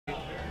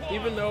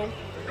even though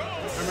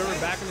I remember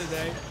back in the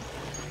day.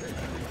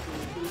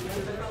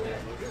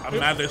 I'm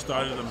mad they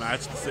started the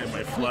match the same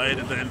way, Flood,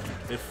 and then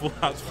it full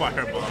out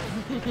fireball.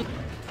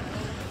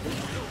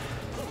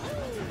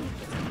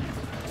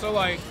 So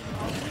like,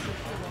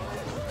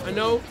 I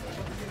know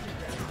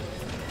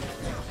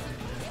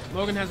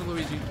Logan has a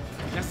Luigi.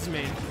 That's his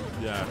main.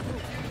 Yeah.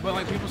 But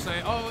like people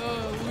say,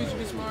 oh, Luigi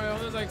beats Mario.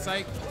 It's like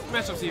psych.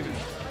 Matchup's even.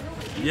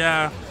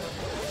 Yeah.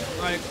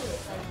 Like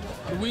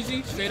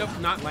Luigi straight up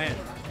not land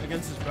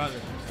against his brother.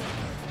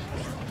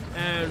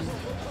 And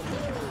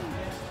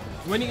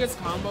when he gets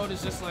comboed,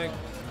 it's just like,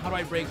 how do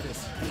I break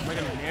this? Am I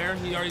gonna nair?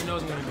 He already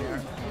knows I'm gonna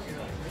nair.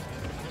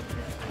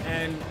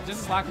 And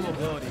just his lack of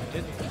mobility,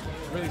 it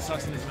really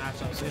sucks in this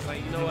matchup. So it's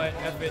like, you know what,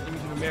 F it, let me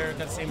do America,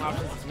 got the same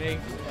options as me.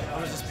 I'm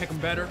gonna just pick him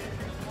better.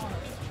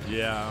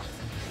 Yeah.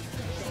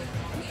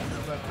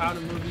 But Cloud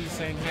and Movie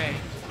saying, hey,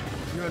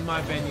 you're in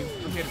my venue,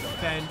 I'm here to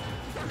defend.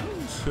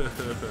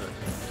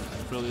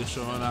 Philly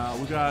showing out.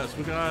 We got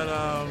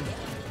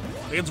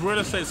it's weird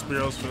to say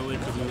Spiro's Philly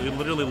because he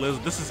literally lives,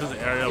 this is his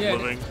area of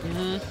living.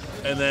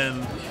 And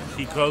then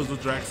he goes to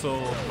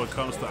Drexel but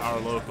comes to our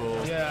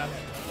local. Yeah.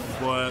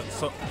 But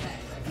so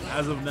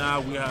as of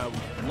now we have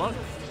Luck,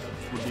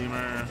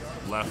 Redeemer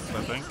left,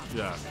 I think.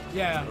 Yeah.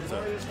 Yeah. That's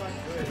it.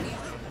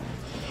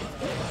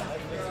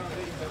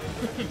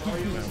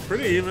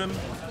 Pretty even.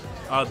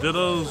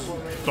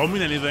 Dittos don't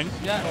mean anything.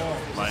 Yeah.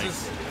 Like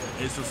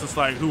it's just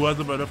like who has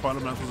the better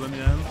fundamentals in the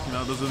end. You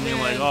know, doesn't mean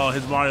like, oh,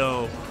 his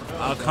Mario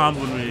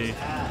comboed me,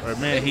 or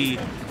man, he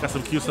got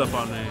some cute stuff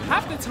on me.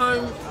 Half the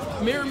time,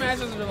 mirror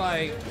matches are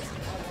like,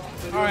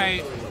 all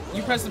right,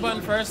 you press the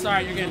button first, all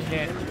right, you're getting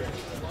hit.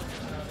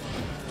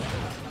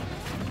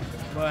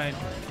 But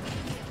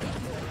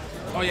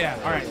oh yeah,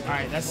 all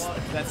right, that's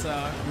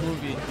a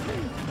movie.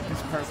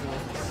 It's purple.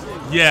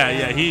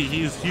 Yeah,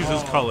 he's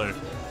his color.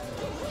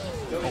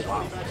 Oh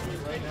wow,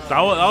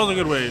 that was a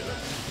good way.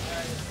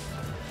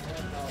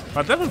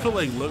 I definitely feel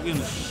like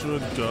Logan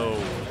should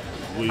go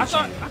Luigi. I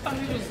thought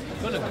he was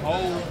gonna go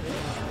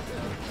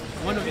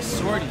one of his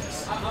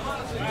sorties.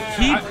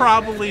 He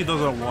probably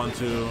doesn't want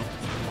to.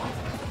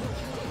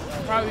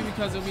 Probably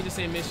because it'll be the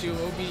same issue.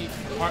 It'll be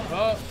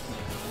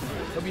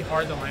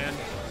hard to land.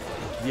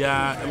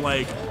 Yeah, and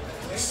like,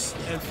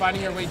 and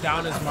fighting your way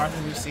down as Martha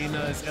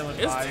Lucina is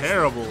ill-advised. It's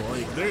terrible.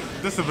 Like, their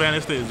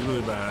disadvantage state is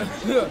really bad.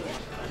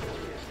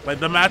 Like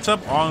the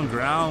matchup on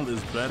ground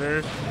is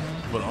better,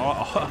 but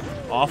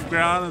off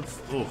ground,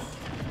 it's ugh.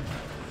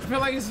 I feel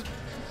like it's.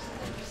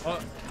 Oh,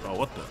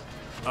 what the?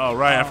 Oh,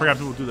 right. I forgot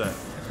people do that.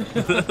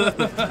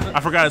 I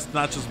forgot it's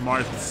not just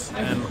Marths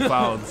and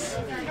Clouds.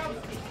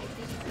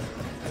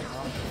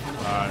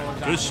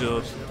 Alright, good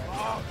shield.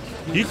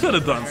 He could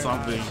have done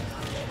something.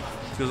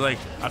 Because, like,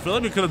 I feel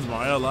like because it's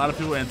Mario, a lot of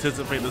people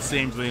anticipate the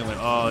same thing. Like,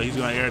 oh, he's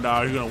going to air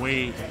dodge, he's going to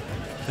wait.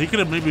 He could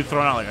have maybe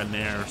thrown out, like, a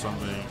nair or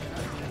something.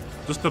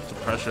 Just up the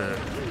pressure.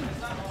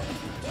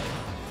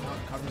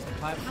 Covers the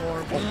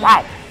platform. Oh,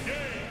 wow.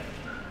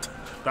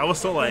 That was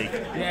so, like,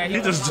 yeah,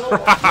 he just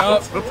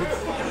dropped.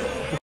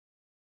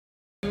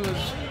 He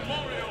was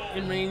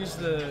in range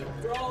to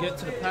get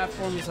to the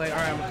platform. He's like, all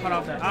right, I'm going to cut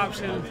off that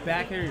option.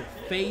 Back in your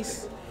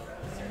face.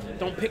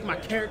 Don't pick my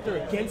character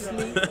against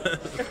me. Are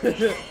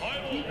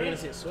you going to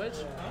see a switch?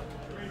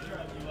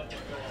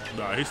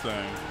 Nah, he's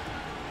staying.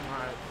 All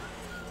right.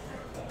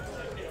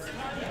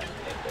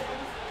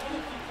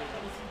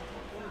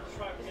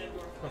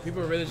 But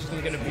people are really just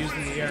going to get abused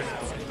in the air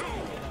now.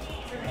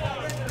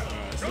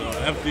 So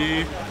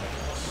FD,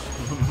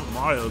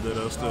 Mario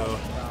Ditto still.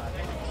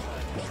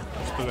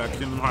 Still got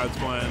Kingdom Hearts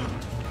playing.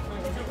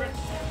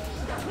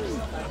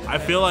 I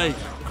feel like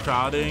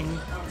crowding,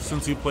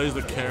 since he plays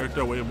the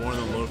character way more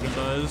than Logan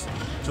does,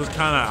 just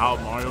kind of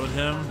out Mario'd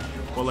him.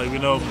 But like we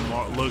know,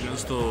 Logan's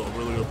still a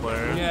really good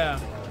player. Yeah,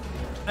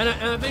 and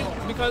I think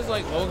because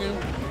like Logan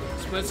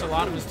splits a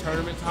lot of his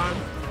tournament time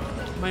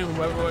playing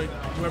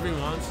whoever he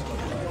wants.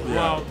 Yeah.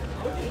 Well,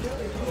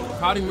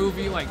 crowding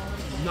movie like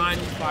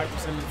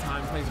 95% of the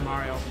time plays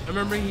Mario. I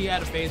remember he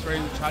had a phase where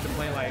he tried to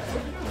play like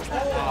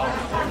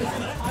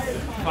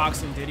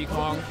Fox and Diddy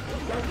Kong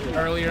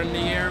earlier in the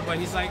year, but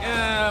he's like,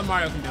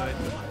 Mario can do it.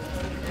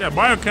 Yeah,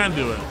 Mario can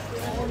do it.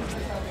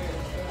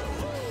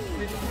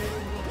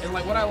 And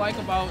like what I like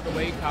about the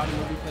way Crowding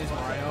Movie plays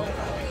Mario,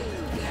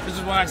 this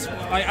is what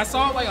I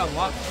saw like a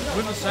lot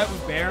with the set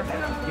with Bear,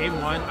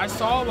 game 1. I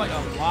saw like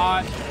a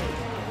lot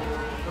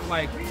of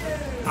like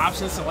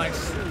option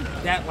selects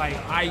that like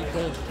I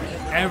don't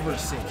ever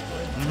see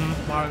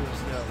Mario's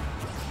do.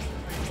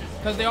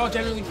 Because they all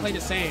generally play the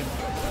same.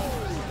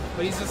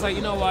 But he's just like,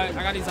 you know what,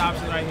 I got these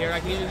options right here. I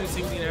can either do the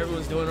same thing that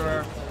everyone's doing,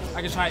 or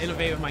I can try to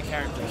innovate with my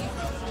character.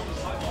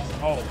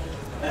 Oh.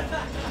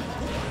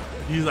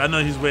 I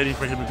know he's waiting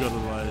for him to go to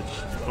the ledge,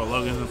 but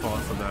Logan's been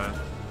falling for that.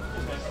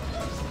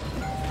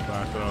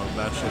 Back throw,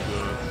 that should do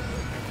it.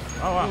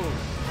 Oh wow.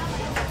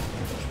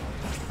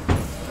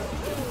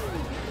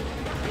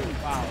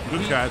 Wow.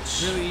 Good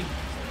catch. Really,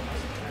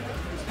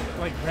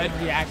 like, Red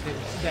reacted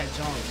to that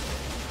jump.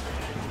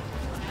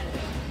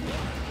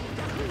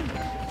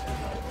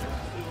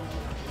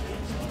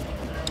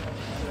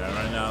 Yeah,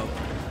 And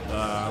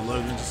now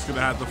Logan's just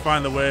gonna have to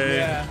find a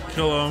way,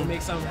 kill him. To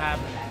make something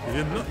happen. He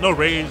had no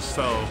rage,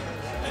 so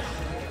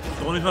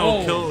the only thing that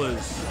will kill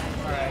is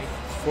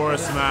forward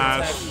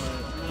smash.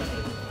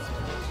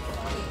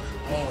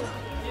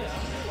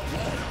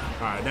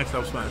 Alright, next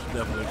up smash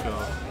definitely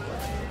kill.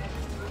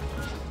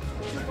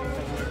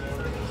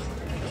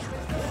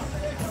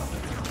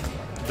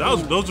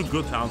 Those are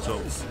good town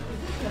tilts.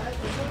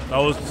 That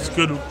was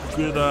good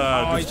good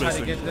he tried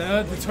to get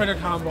the Twitter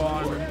combo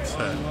on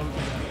him.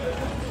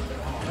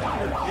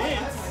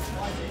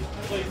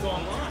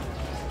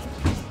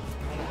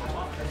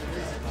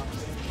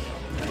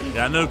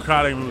 Yeah, I know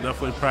Crowding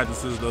definitely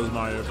practices those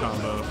Mario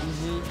combos.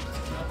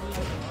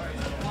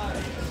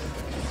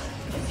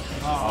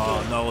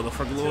 Oh no, the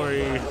for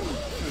glory.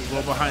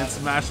 Go behind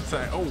smash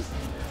attack. Oh,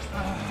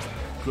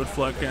 good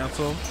flood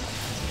cancel.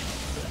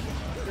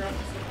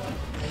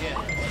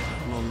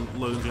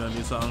 Logan's gonna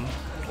need something.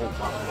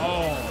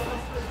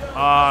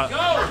 Alright,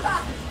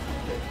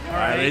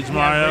 Rage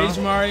Mario. Rage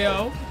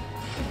Mario.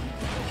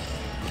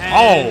 And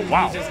oh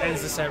wow! He just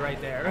ends the set right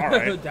there. All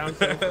right. Down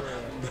throw fair.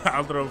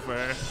 Down throw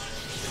fair.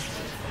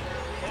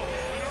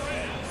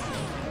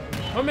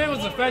 My man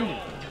was offended.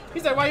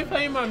 He's like, "Why are you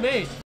playing my main?"